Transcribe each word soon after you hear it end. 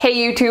Hey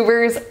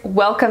YouTubers,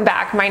 welcome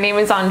back. My name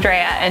is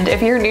Andrea, and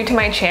if you're new to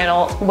my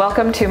channel,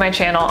 welcome to my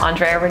channel,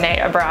 Andrea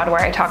René Abroad,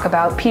 where I talk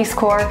about Peace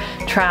Corps,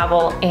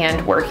 travel,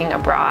 and working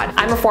abroad.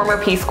 I'm a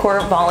former Peace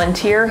Corps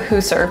volunteer who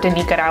served in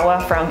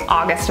Nicaragua from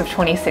August of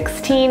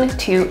 2016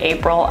 to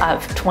April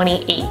of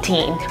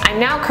 2018. I'm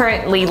now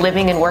currently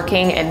living and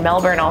working in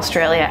Melbourne,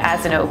 Australia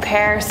as an au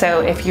pair, so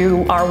if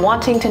you are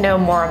wanting to know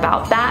more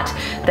about that,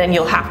 then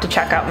you'll have to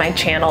check out my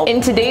channel.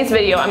 In today's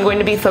video, I'm going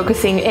to be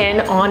focusing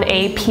in on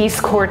a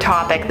Peace Corps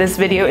topic. This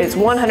video is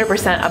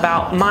 100%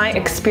 about my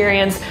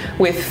experience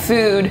with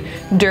food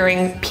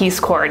during Peace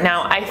Corps.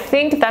 Now, I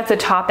think that's a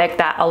topic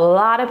that a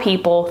lot of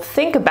people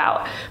think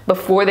about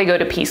before they go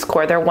to Peace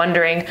Corps. They're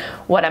wondering,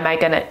 what am I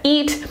gonna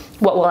eat?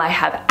 What will I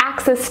have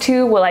access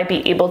to? Will I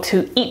be able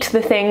to eat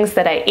the things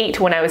that I ate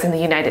when I was in the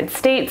United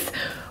States?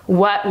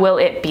 What will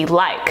it be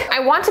like? I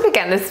want to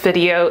begin this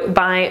video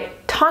by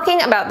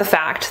talking about the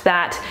fact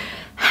that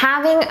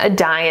having a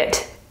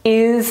diet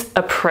is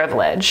a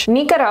privilege.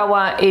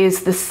 Nicaragua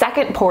is the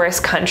second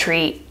poorest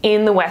country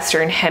in the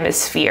Western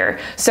Hemisphere,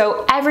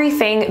 so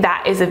everything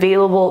that is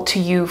available to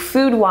you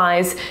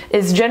food-wise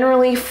is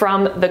generally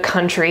from the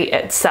country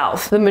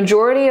itself. The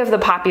majority of the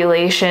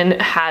population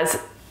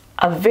has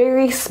a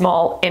very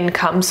small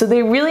income, so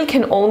they really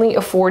can only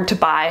afford to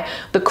buy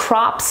the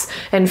crops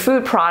and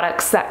food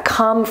products that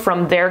come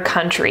from their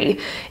country.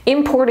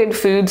 Imported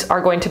foods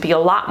are going to be a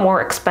lot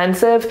more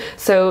expensive,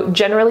 so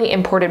generally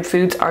imported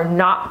foods are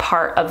not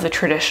part of the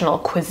traditional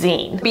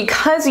cuisine.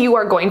 Because you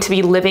are going to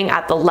be living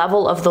at the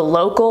level of the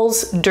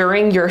locals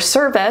during your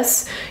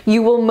service,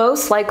 you will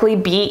most likely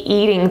be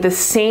eating the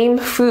same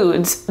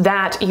foods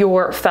that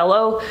your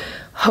fellow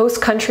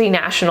host country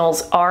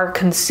nationals are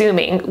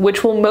consuming,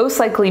 which will most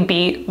likely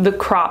be the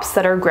crops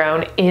that are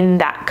grown in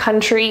that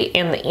country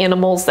and the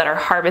animals that are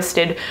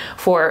harvested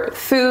for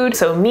food,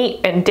 so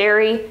meat and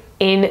dairy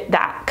in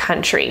that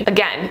country.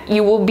 Again,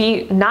 you will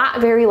be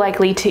not very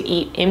likely to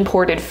eat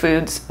imported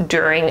foods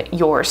during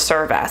your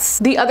service.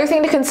 The other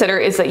thing to consider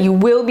is that you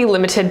will be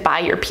limited by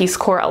your Peace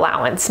Corps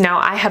allowance. Now,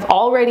 I have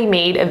already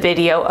made a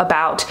video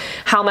about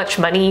how much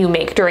money you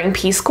make during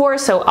Peace Corps,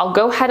 so I'll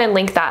go ahead and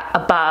link that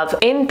above.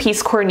 In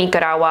Peace Corps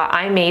Nicaragua,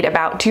 I made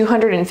about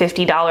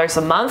 $250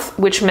 a month,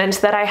 which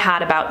meant that I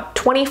had about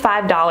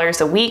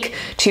 $25 a week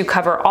to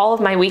cover all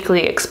of my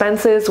weekly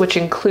expenses, which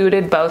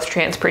included both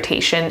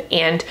transportation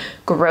and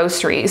groceries.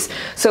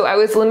 So I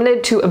was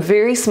limited to a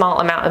very small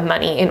amount of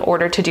money in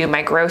order to do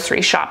my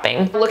grocery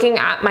shopping. Looking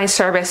at my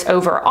service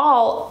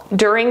overall,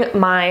 during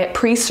my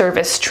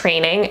pre-service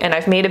training, and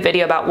I've made a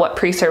video about what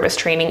pre-service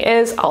training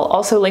is, I'll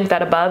also link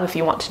that above if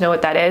you want to know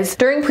what that is.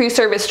 During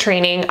pre-service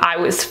training, I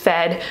was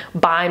fed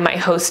by my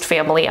host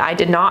family. I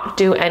did not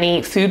do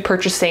any food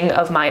purchasing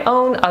of my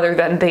own other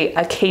than the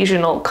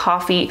occasional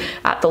coffee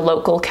at the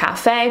local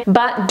cafe.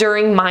 But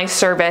during my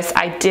service,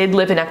 I did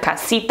live in a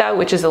casita,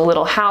 which is a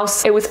little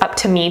house. It was up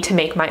to me to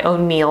make my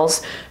own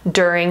meals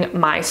during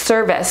my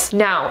service.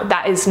 Now,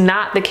 that is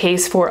not the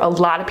case for a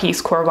lot of Peace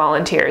Corps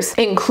volunteers,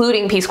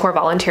 including Peace Corps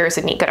volunteers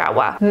in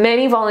Nicaragua.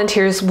 Many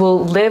volunteers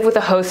will live with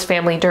a host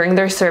family during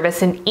their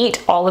service and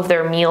eat all of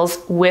their meals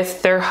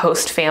with their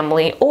host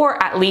family,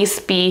 or at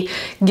least be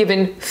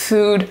given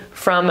food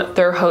from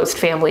their host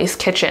family's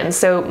kitchen.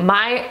 So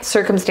my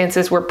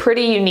circumstances were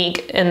pretty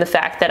unique in the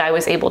fact that I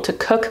was able to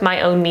cook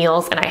my own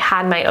meals and I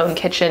had my own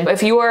kitchen.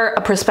 If you are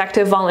a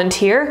prospective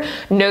volunteer,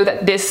 know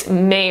that this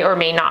may or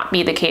may not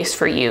be the case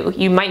for you.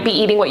 You might be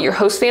eating what your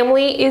host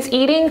family is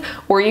eating,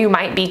 or you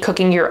might be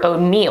cooking your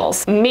own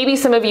meals. Maybe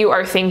some of you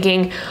are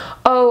thinking,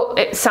 oh,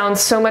 it sounds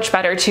so much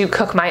better to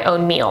cook my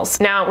own meals.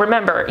 Now,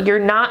 remember, you're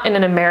not in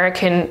an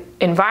American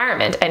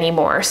environment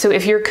anymore. So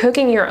if you're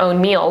cooking your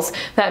own meals,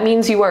 that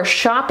means you are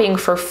shopping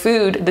for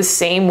food the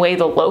same way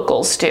the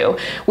locals do,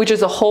 which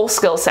is a whole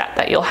skill set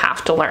that you'll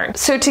have to learn.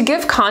 So to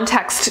give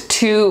context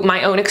to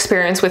my own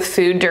experience with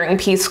food during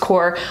Peace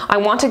Corps, I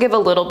want to give a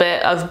little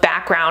bit of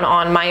background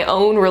on my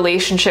own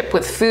relationship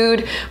with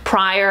food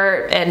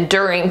prior and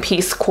during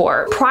Peace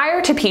Corps.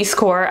 Prior to Peace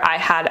Corps, I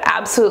had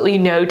absolutely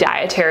no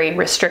dietary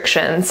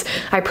restrictions.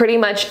 I pretty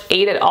much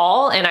ate it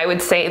all, and I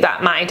would say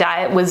that my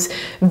diet was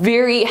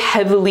very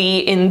heavily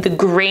in the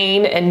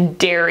grain and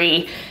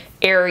dairy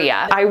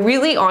area. I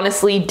really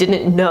honestly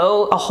didn't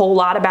know a whole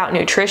lot about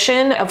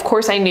nutrition. Of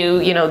course, I knew,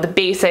 the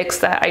basics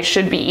that I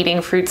should be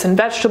eating fruits and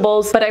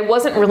vegetables, but I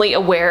wasn't really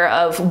aware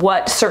of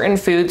what certain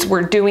foods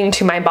were doing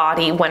to my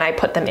body when I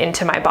put them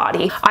into my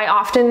body. I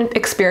often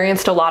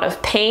experienced a lot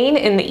of pain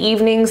in the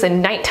evenings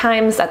and night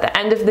times at the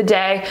end of the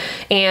day,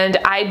 and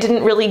I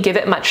didn't really give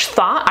it much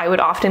thought. I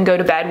would often go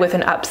to bed with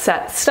an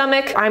upset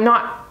stomach. I'm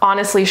not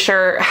honestly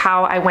sure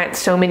how I went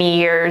so many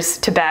years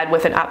to bed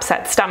with an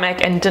upset stomach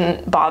and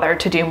didn't bother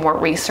to do more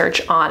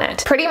research on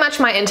it. Pretty much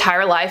my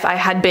entire life, I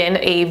had been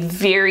a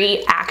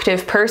very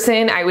active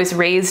person. I was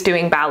raised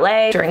doing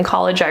ballet. During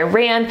college, I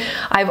ran.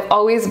 I've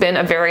always been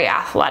a very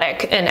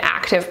athletic and active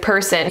active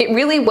person. It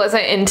really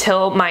wasn't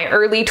until my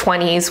early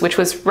 20s, which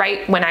was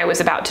right when I was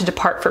about to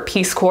depart for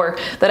Peace Corps,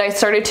 that I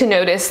started to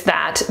notice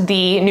that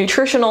the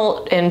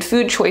nutritional and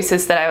food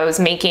choices that I was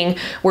making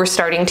were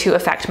starting to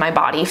affect my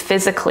body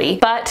physically.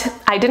 But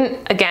I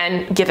didn't,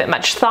 again, give it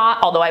much thought,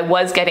 although I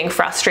was getting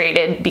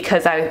frustrated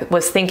because I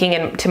was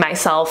thinking to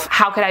myself,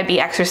 how could I be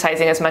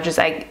exercising as much as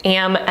I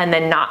am and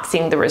then not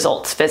seeing the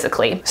results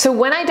physically? So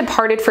when I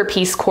departed for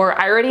Peace Corps,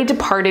 I already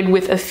departed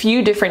with a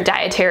few different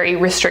dietary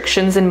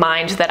restrictions in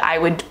mind that I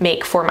would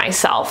make for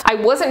myself. I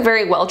wasn't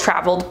very well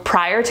traveled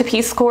prior to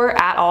Peace Corps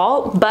at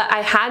all, but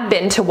I had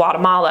been to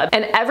Guatemala,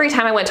 and every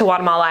time I went to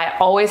Guatemala, I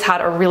always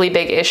had a really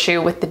big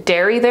issue with the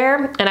dairy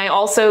there, and I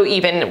also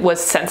even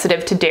was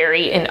sensitive to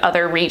dairy in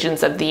other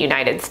regions of the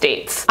United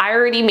States. I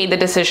already made the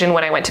decision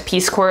when I went to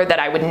Peace Corps that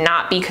I would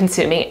not be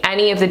consuming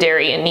any of the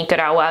dairy in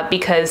Nicaragua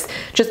because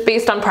just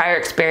based on prior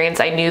experience,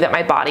 I knew that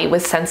my body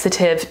was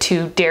sensitive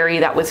to dairy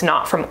that was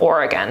not from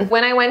Oregon.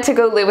 When I went to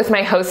go live with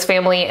my host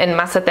family in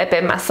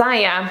Mazatepe,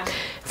 Masaya,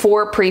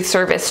 for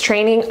pre-service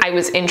training, I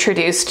was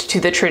introduced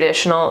to the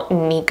traditional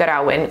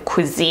Nicaraguan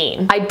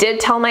cuisine. I did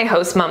tell my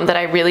host mom that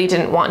I really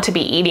didn't want to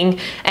be eating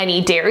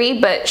any dairy,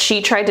 but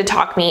she tried to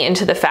talk me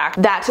into the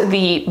fact that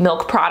the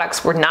milk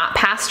products were not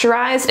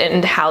pasteurized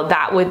and how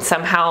that would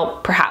somehow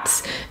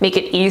perhaps make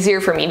it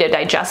easier for me to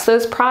digest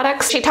those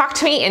products. She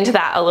talked me into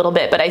that a little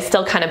bit, but I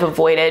still kind of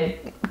avoided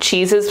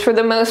cheeses for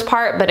the most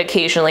part, but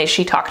occasionally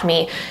she talked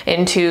me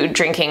into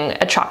drinking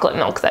a chocolate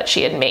milk that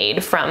she had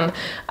made from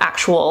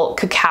actual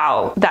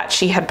cacao that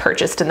she had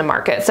purchased in the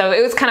market. So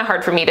it was kind of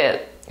hard for me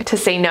to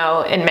say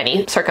no in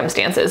many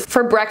circumstances.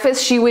 For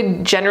breakfast, she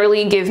would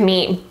generally give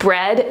me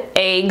bread,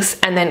 eggs,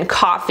 and then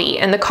coffee.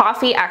 And the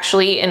coffee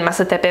actually in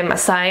Mazatepe,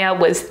 Masaya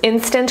was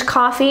instant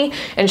coffee,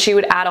 and she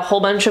would add a whole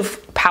bunch of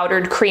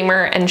powdered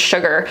creamer and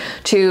sugar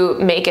to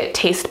make it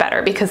taste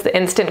better because the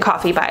instant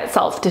coffee by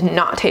itself did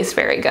not taste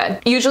very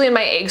good. Usually in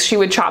my eggs, she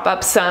would chop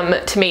up some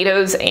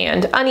tomatoes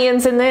and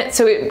onions in it,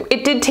 so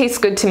it did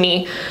taste good to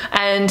me.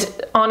 And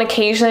on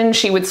occasion,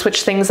 she would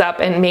switch things up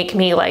and make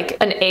me like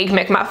an egg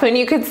McMuffin,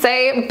 you could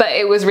say, but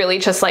it was really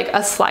just like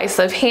a slice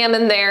of ham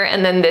in there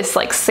and then this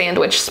like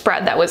sandwich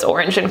spread that was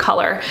orange in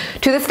color.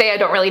 To this day, I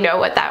don't really know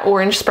what that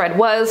orange spread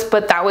was,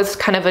 but that was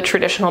kind of a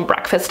traditional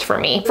breakfast for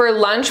me. For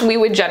lunch, we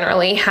would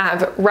generally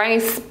have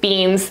rice,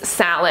 beans,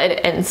 salad,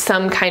 and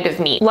some kind of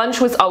meat. Lunch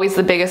was always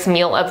the biggest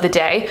meal of the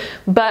day,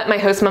 but my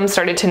host mom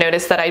started to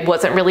notice that I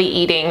wasn't really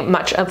eating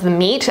much of the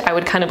meat. I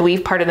would kind of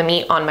leave part of the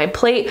meat on my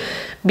plate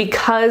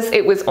because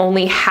it was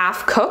only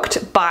half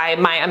cooked by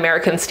my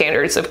American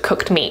standards of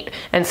cooked meat.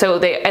 And so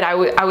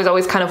I was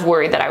always kind of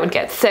worried that I would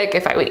get sick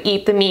if I would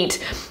eat the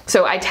meat.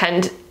 So I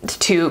tend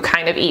to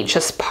kind of eat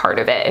just part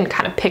of it and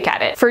kind of pick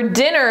at it. For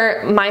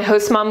dinner, my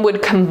host mom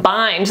would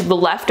combine the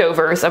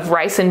leftovers of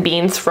rice and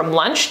beans from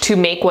lunch to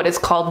make what is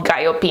called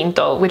gallo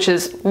pinto, which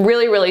is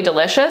really, really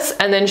delicious.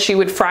 And then she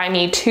would fry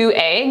me 2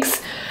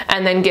 eggs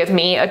and then give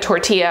me a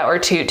tortilla or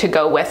 2 to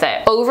go with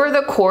it. Over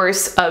the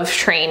course of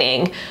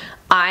training,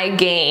 I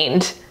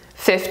gained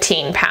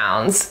 15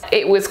 pounds.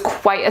 It was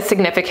quite a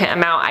significant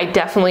amount. I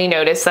definitely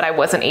noticed that I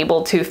wasn't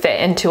able to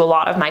fit into a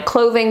lot of my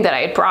clothing that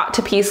I had brought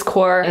to Peace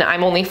Corps, and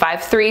I'm only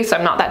 5'3", so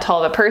I'm not that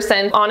tall of a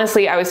person.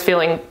 Honestly, I was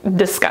feeling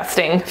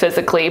disgusting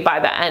physically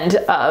by the end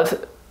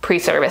of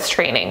pre-service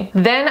training.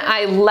 Then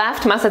I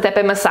left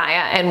Mazatepe,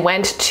 Masaya and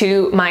went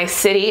to my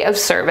city of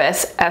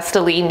service,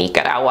 Esteli,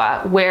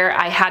 Nicaragua, where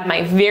I had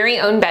my very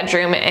own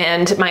bedroom,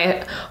 and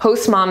my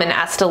host mom in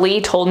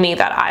Esteli told me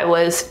that I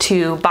was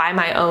to buy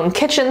my own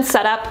kitchen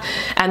setup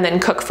and then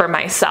cook for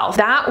myself.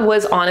 That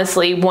was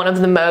honestly one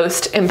of the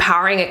most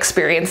empowering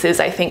experiences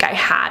I think I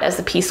had as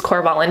a Peace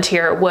Corps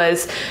volunteer,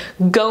 was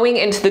going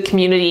into the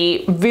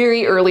community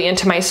very early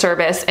into my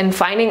service and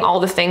finding all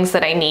the things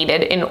that I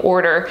needed in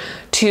order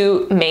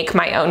to make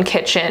my own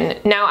kitchen.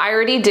 Now, I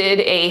already did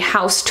a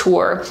house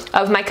tour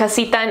of my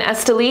casita in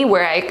Esteli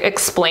where I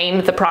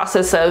explained the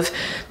process of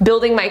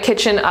building my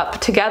kitchen up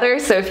together.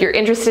 So if you're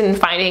interested in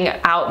finding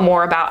out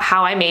more about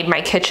how I made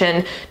my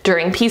kitchen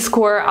during Peace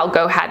Corps, I'll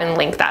go ahead and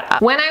link that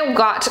up. When I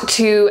got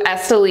to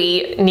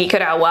Esteli,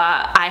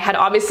 Nicaragua, I had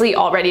obviously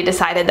already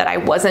decided that I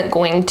wasn't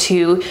going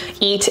to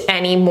eat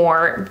any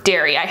more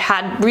dairy. I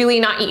had really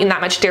not eaten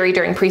that much dairy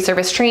during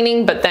pre-service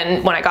training, but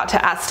then when I got to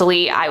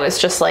Esteli, I was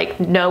just like,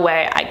 no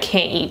way, I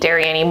can't eat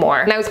dairy anymore.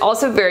 And I was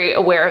also very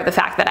aware of the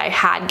fact that I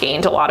had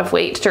gained a lot of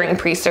weight during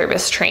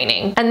pre-service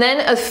training. And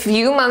then a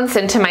few months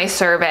into my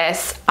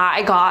service,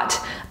 I got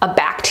a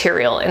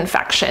bacterial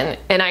infection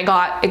and I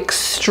got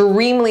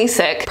extremely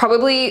sick,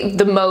 probably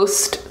the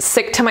most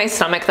sick to my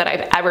stomach that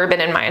I've ever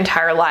been in my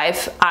entire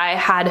life. I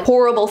had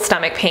horrible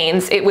stomach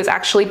pains. It was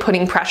actually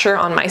putting pressure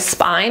on my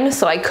spine,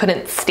 so I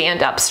couldn't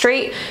stand up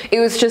straight.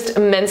 It was just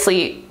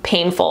immensely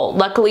painful.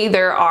 Luckily,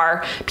 there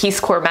are Peace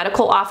Corps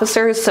medical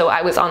officers, so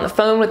I was on the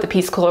phone with the Peace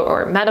Peace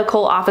Corps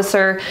medical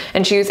officer,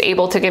 and she was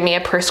able to give me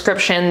a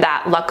prescription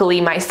that luckily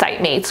my site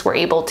mates were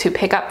able to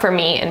pick up for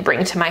me and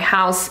bring to my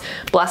house.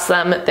 Bless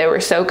them, they were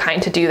so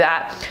kind to do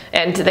that.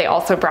 And they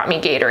also brought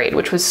me Gatorade,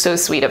 which was so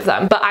sweet of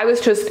them. But I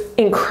was just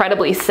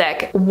incredibly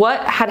sick.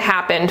 What had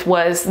happened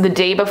was the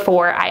day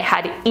before I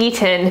had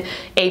eaten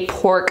a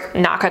pork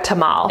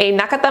nacatamal. A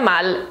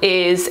nacatamal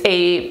is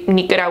a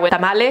Nicaraguan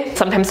tamale.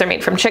 Sometimes they're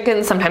made from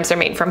chicken, sometimes they're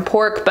made from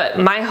pork, but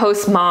my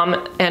host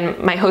mom and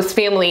my host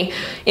family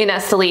in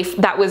Esteli,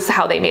 that was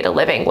how they made a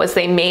living, was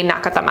they made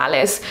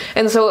nacatamales.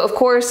 And so of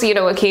course, you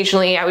know,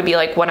 occasionally I would be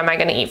like, what am I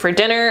gonna eat for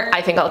dinner?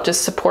 I think I'll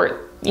just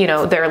support, you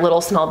know, their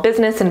little small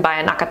business and buy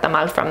a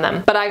nacatamal from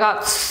them. But I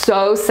got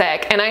so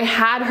sick, and I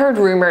had heard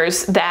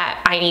rumors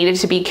that I needed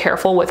to be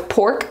careful with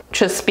pork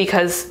just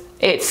because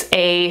it's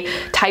a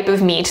type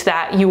of meat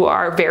that you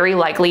are very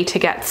likely to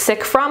get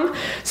sick from.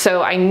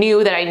 So I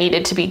knew that I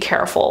needed to be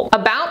careful.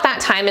 About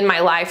that time in my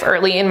life,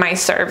 early in my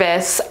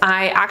service,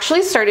 I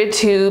actually started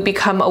to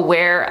become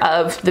aware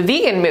of the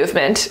vegan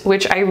movement,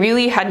 which I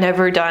really had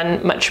never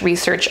done much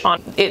research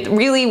on. It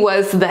really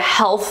was the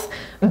health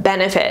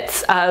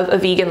benefits of a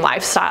vegan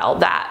lifestyle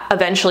that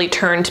eventually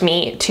turned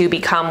me to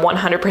become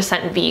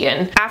 100%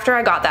 vegan. After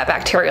I got that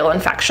bacterial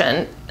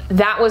infection,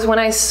 that was when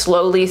I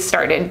slowly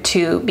started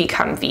to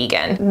become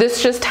vegan.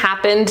 This just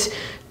happened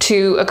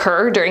to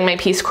occur during my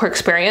Peace Corps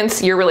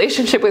experience. Your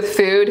relationship with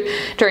food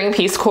during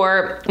Peace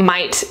Corps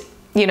might,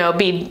 you know,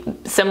 be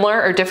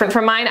similar or different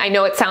from mine. I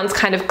know it sounds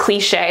kind of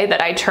cliche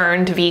that I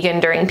turned vegan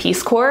during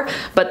Peace Corps,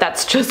 but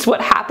that's just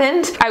what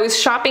happened. I was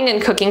shopping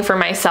and cooking for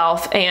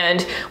myself,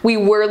 and we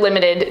were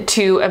limited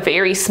to a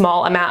very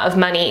small amount of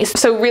money.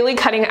 So really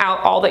cutting out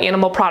all the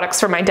animal products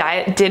from my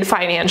diet did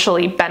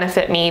financially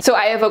benefit me. So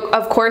I have,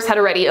 of course, had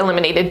already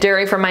eliminated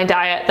dairy from my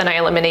diet. Then I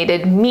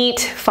eliminated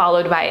meat,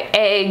 followed by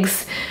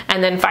eggs,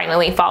 and then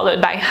finally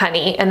followed by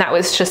honey. And that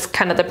was just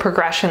kind of the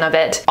progression of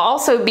it.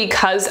 Also,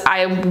 because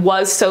I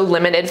was so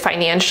limited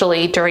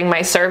financially during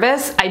my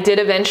service, I did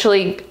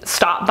eventually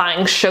stop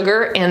buying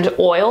sugar and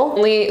oil.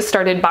 Only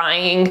started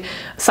buying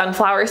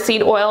sunflower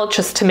seed oil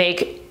just to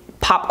make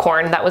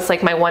popcorn. That was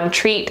like my one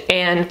treat,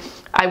 and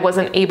I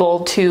wasn't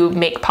able to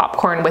make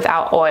popcorn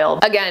without oil.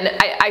 Again,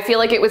 I feel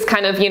like it was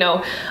kind of, you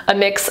know, a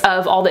mix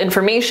of all the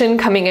information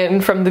coming in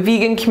from the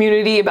vegan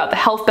community about the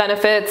health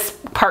benefits,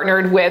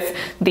 partnered with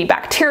the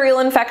bacterial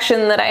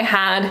infection that I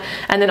had,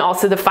 and then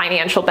also the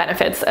financial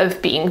benefits of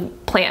being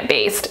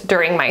plant-based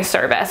during my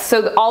service.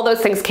 So all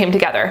those things came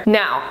together.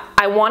 Now,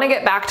 I want to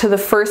get back to the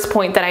first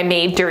point that I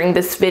made during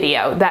this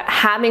video, that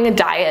having a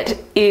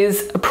diet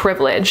is a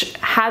privilege.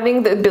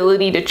 Having the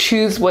ability to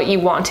choose what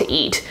you want to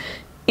eat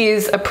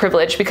is a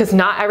privilege, because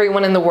not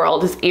everyone in the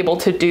world is able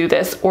to do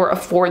this or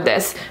afford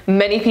this.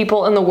 Many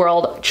people in the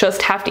world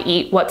just have to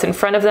eat what's in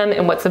front of them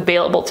and what's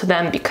available to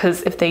them,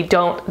 because if they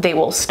don't, they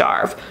will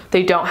starve.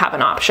 They don't have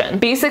an option.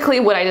 Basically,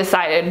 what I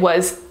decided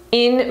was,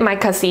 in my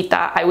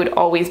casita, I would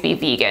always be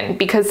vegan,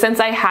 because since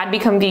I had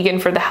become vegan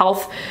for the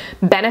health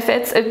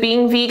benefits of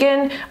being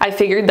vegan, I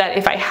figured that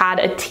if I had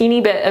a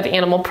teeny bit of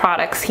animal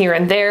products here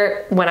and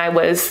there when I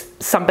was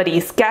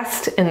somebody's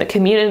guest in the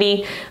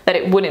community, that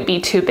it wouldn't be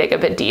too big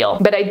of a deal.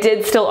 But I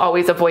did still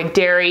always avoid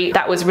dairy.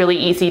 That was really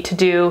easy to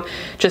do.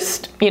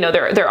 Just, you know,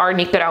 there are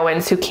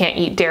Nicaraguans who can't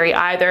eat dairy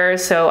either,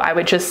 so I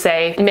would just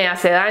say, me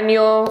hace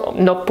daño,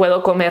 no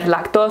puedo comer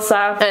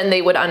lactosa, and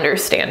they would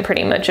understand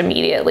pretty much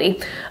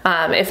immediately.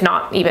 If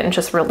not even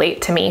just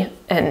relate to me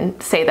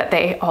and say that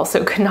they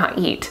also could not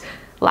eat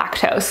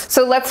lactose.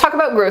 So let's talk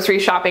about grocery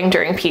shopping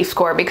during Peace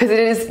Corps, because it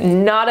is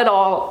not at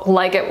all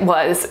like it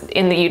was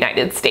in the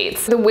United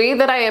States. The way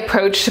that I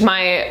approached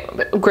my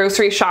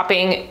grocery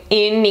shopping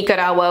in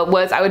Nicaragua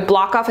was I would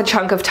block off a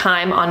chunk of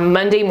time on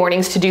Monday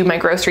mornings to do my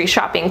grocery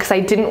shopping, because I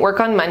didn't work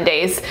on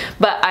Mondays,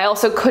 but I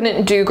also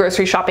couldn't do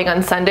grocery shopping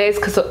on Sundays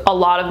because a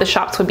lot of the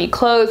shops would be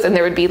closed and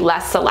there would be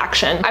less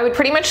selection. I would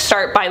pretty much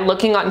start by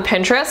looking on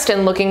Pinterest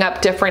and looking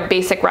up different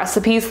basic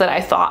recipes that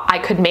I thought I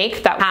could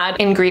make that had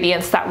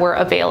ingredients that were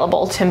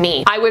available to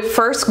me. I would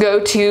first go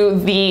to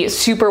the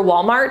Super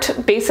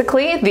Walmart,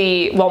 basically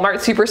the Walmart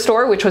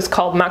Superstore, which was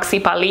called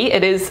Maxi Pali.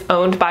 It is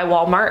owned by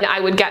Walmart. I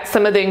would get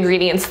some of the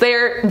ingredients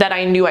there that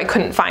I knew I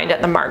couldn't find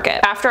at the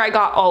market. After I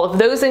got all of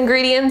those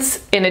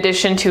ingredients, in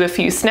addition to a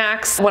few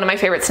snacks, one of my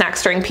favorite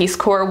snacks during Peace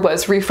Corps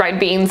was refried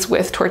beans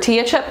with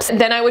tortilla chips.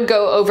 Then I would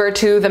go over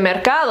to the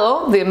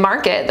mercado, the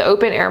market, the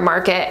open air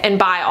market, and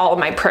buy all of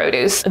my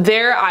produce.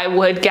 There I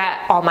would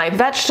get all my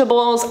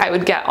vegetables, I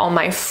would get all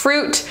my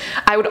fruit.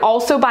 I would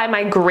also buy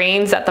my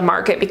grains at the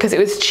market because it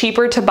was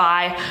cheaper to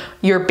buy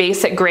your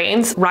basic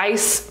grains,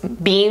 rice,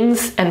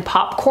 beans, and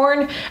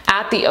popcorn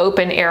at the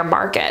open air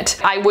market.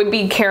 I would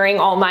be carrying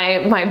all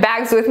my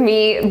bags with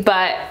me,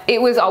 but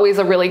it was always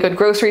a really good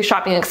grocery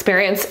shopping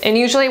experience. And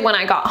usually when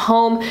I got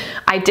home,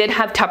 I did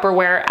have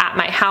Tupperware at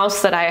my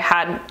house that I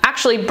had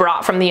actually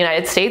brought from the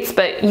United States,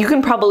 but you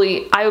can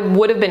probably, I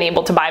would have been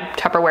able to buy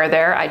Tupperware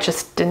there. I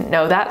just didn't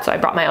know that, so I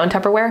brought my own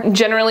Tupperware.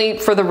 Generally,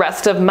 for the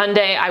rest of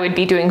Monday, I would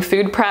be doing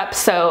food prep,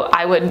 so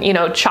I would, you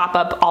know, chop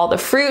up all the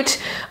fruit,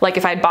 like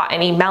if I'd bought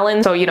any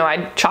melon, so, you know,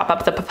 I'd chop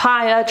up the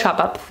papaya, chop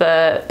up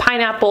the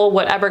pineapple,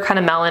 whatever kind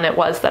of melon it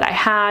was that I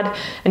had,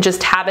 and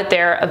just have it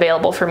there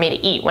available for me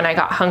to eat when I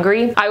got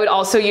hungry. I would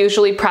also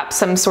usually prep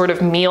some sort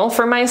of meal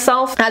for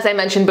myself. As I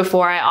mentioned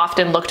before, I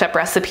often looked up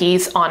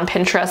recipes on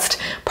Pinterest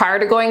prior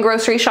to going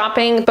grocery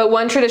shopping, but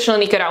one traditional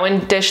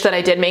Nicaraguan dish that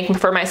I did make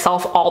for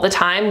myself all the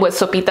time was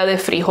sopita de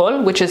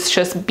frijol, which is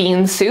just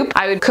bean soup.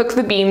 I would cook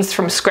the beans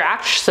from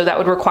scratch, so that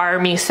would require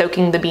me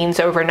soaking the beans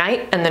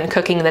overnight and then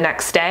cooking the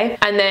next day.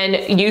 And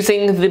then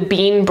using the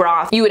bean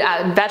broth, you would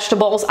add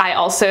vegetables. I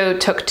also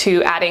took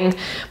to adding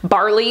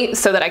barley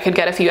so that I could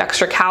get a few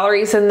extra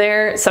calories in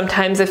there.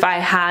 Sometimes if I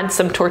had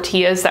some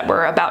tortillas that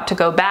were about to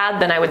go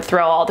bad, then I would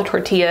throw all the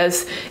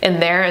tortillas in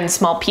there in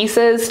small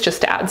pieces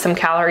just to add some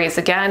calories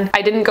again.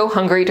 I didn't go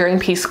hungry during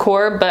Peace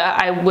Corps, but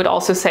I would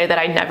also say that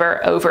I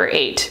never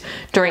overate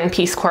during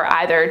Peace Corps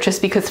either,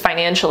 just because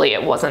financially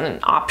it wasn't an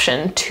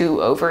option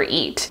to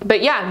overeat.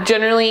 But yeah,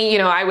 generally, you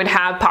know, I would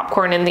have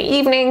popcorn in the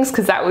evenings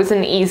because that was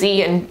an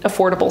easy and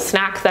affordable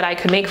snack that I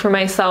could make for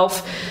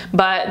myself.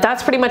 But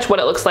that's pretty much what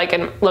it looked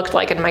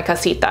like in my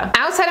casita.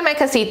 Outside of my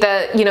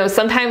casita, you know,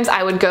 sometimes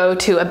I would go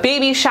to a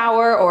baby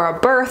shower or a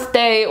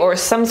birthday or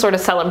some sort of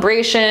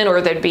celebration,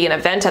 or there'd be an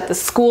event at the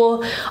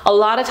school. A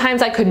lot of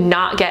times I could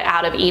not get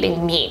out of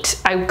eating meat.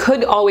 I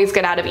could always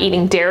get out of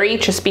eating dairy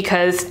just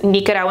because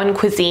Nicaraguan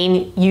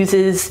cuisine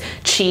uses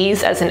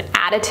cheese as an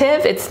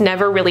additive. It's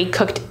never really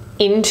cooked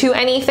into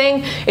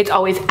anything. It's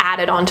always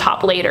added on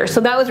top later.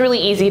 So that was really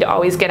easy to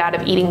always get out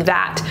of eating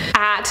that.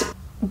 At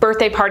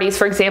birthday parties,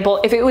 for example,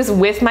 if it was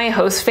with my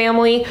host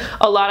family,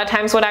 a lot of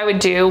times what I would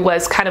do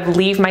was kind of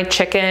leave my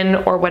chicken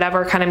or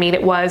whatever kind of meat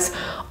it was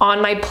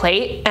on my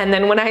plate. And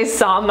then when I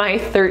saw my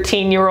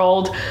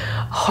 13-year-old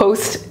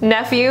host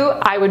nephew,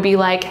 I would be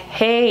like,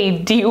 hey,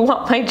 do you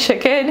want my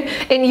chicken?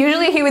 And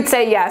usually he would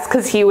say yes,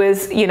 because he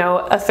was, you know,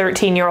 a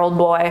 13-year-old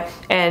boy.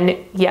 And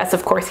yes,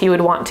 of course, he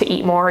would want to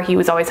eat more. He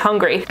was always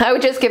hungry. I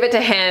would just give it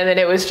to him, and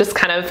it was just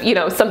kind of, you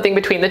know, something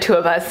between the two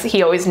of us.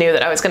 He always knew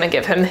that I was going to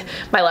give him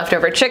my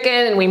leftover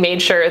chicken, and we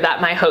made sure that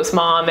my host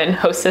mom and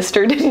host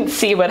sister didn't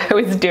see what I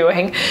was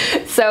doing.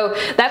 So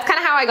that's kind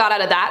of how I got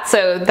out of that.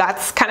 So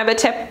that's kind of a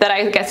tip that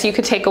I guess you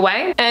could take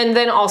away. And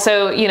then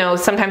also, you know,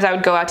 sometimes I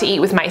would go out to eat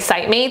with my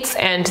site mates,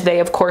 and they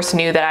of course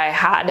knew that I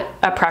had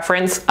a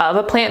preference of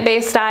a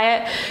plant-based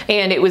diet,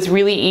 and it was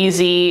really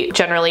easy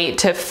generally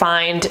to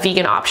find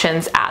vegan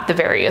options at the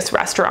various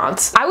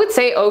restaurants. I would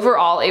say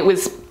overall it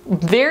was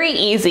very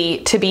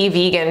easy to be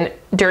vegan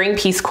during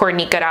Peace Corps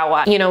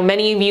Nicaragua. You know,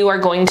 many of you are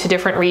going to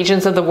different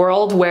regions of the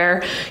world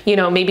where, you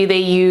know, maybe they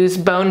use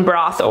bone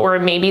broth, or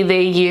maybe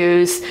they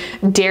use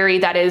dairy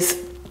that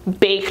is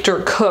baked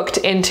or cooked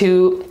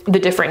into the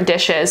different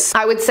dishes.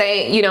 I would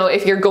say, you know,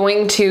 if you're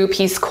going to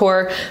Peace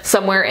Corps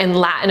somewhere in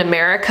Latin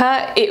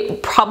America,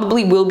 it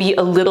probably will be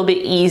a little bit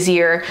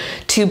easier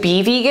to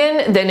be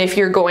vegan than if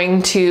you're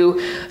going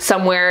to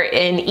somewhere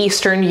in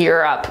Eastern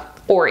Europe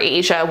or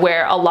Asia,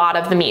 where a lot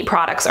of the meat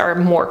products are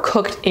more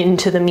cooked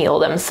into the meal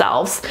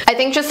themselves. I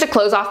think just to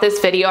close off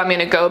this video, I'm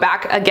gonna go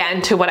back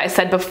again to what I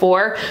said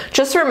before.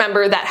 Just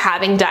remember that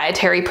having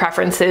dietary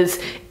preferences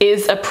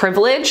is a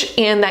privilege,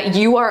 and that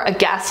you are a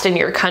guest in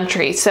your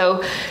country.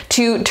 So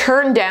to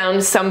turn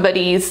down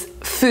somebody's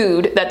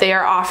food that they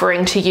are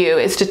offering to you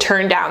is to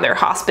turn down their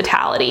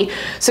hospitality.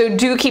 So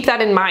do keep that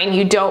in mind.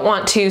 You don't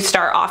want to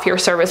start off your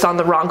service on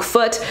the wrong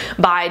foot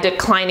by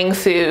declining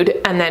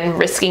food and then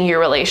risking your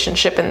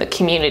relationship in the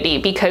community,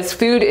 because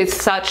food is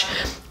such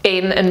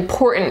an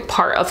important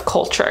part of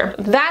culture.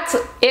 That's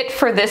it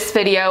for this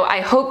video.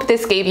 I hope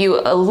this gave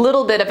you a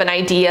little bit of an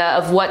idea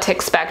of what to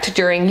expect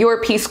during your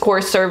Peace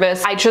Corps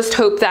service. I just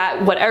hope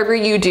that whatever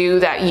you do,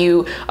 that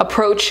you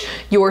approach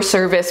your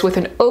service with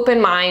an open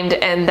mind,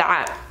 and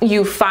that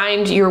you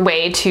find your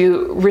way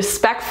to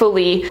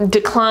respectfully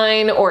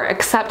decline or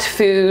accept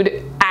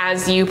food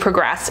as you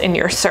progress in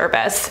your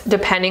service,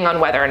 depending on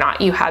whether or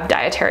not you have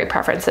dietary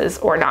preferences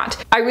or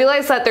not. I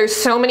realize that there's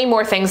so many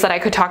more things that I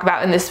could talk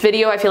about in this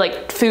video. I feel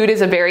like food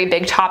is a very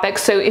big topic,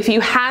 so if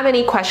you have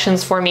any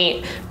questions for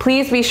me,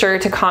 please be sure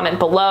to comment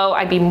below.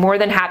 I'd be more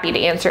than happy to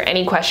answer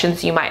any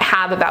questions you might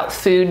have about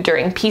food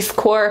during Peace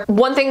Corps.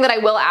 One thing that I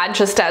will add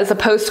just as a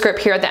postscript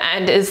here at the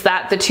end is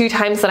that the 2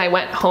 times that I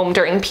went home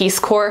during Peace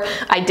Corps,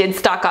 I did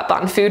stock up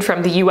on food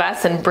from the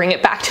US and bring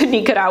it back to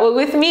Nicaragua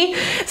with me.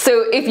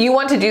 So if you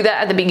want to do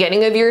that at the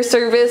beginning of your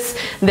service,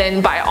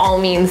 then by all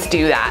means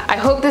do that. I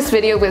hope this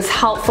video was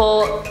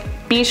helpful.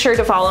 Be sure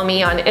to follow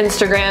me on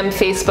Instagram,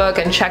 Facebook,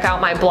 and check out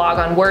my blog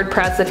on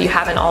WordPress if you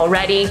haven't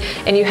already.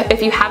 And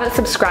if you haven't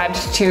subscribed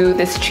to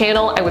this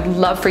channel, I would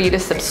love for you to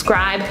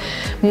subscribe.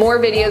 More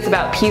videos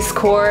about Peace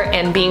Corps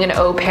and being an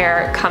au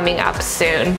pair coming up soon.